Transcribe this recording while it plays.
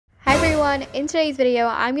everyone, in today's video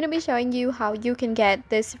I'm going to be showing you how you can get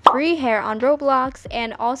this free hair on Roblox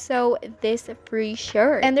and also this free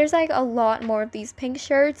shirt. And there's like a lot more of these pink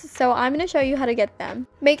shirts, so I'm going to show you how to get them.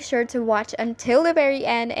 Make sure to watch until the very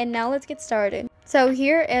end, and now let's get started. So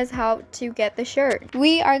here is how to get the shirt.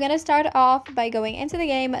 We are going to start off by going into the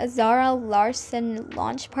game Zara Larson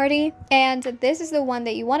Launch Party, and this is the one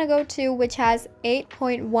that you want to go to, which has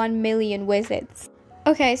 8.1 million visits.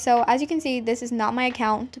 Okay, so as you can see, this is not my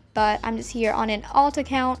account, but I'm just here on an alt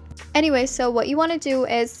account. Anyway, so what you want to do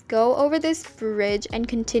is go over this bridge and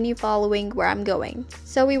continue following where I'm going.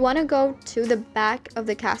 So we want to go to the back of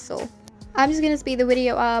the castle. I'm just going to speed the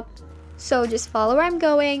video up. So just follow where I'm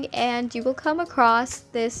going and you will come across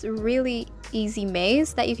this really easy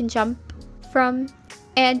maze that you can jump from.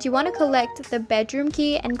 And you want to collect the bedroom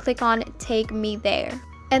key and click on Take Me There.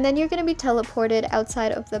 And then you're going to be teleported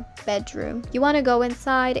outside of the bedroom. You want to go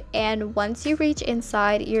inside, and once you reach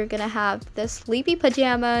inside, you're going to have the sleepy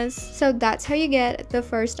pajamas. So that's how you get the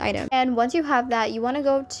first item. And once you have that, you want to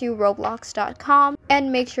go to roblox.com and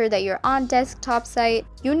make sure that you're on desktop site.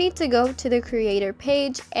 You need to go to the creator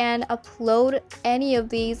page and upload any of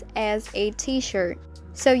these as a t-shirt.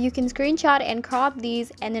 So you can screenshot and crop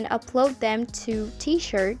these and then upload them to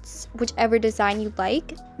t-shirts, whichever design you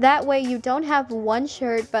like. That way you don't have one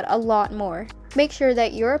shirt but a lot more. Make sure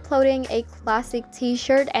that you're uploading a classic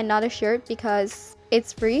t-shirt and not a shirt because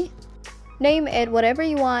it's free. Name it whatever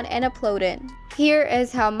you want and upload it. Here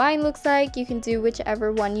is how mine looks like. You can do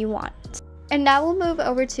whichever one you want. And now we'll move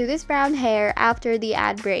over to this brown hair after the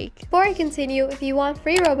ad break. Before I continue, if you want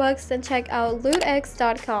free Robux, then check out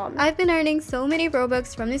lootx.com. I've been earning so many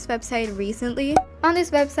Robux from this website recently. On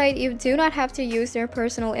this website, you do not have to use their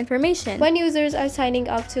personal information. When users are signing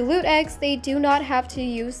up to lootx, they do not have to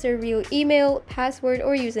use their real email, password,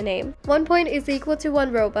 or username. 1 point is equal to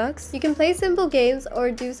 1 Robux. You can play simple games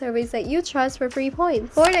or do surveys that you trust for free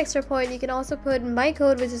points. For an extra point, you can also put my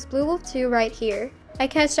code, which is BlxeWolf2, right here. I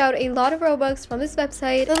cashed out a lot of Robux from this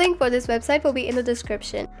website. The link for this website will be in the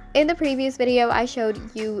description. In the previous video, I showed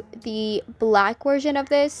you the black version of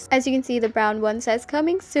this. As you can see, the brown one says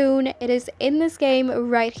coming soon. It is in this game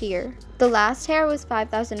right here. The last hair was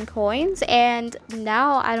 5,000 coins, and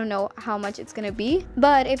now I don't know how much it's gonna be.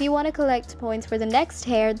 But if you want to collect points for the next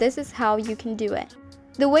hair, this is how you can do it.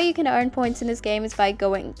 The way you can earn points in this game is by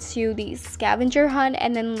going to the scavenger hunt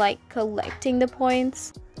and then like collecting the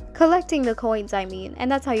points. Collecting the coins, I mean,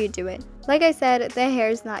 and that's how you do it. Like I said, the hair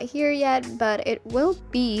is not here yet, but it will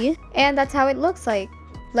be, and that's how it looks like.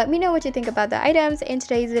 Let me know what you think about the items in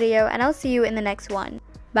today's video, and I'll see you in the next one.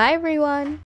 Bye everyone!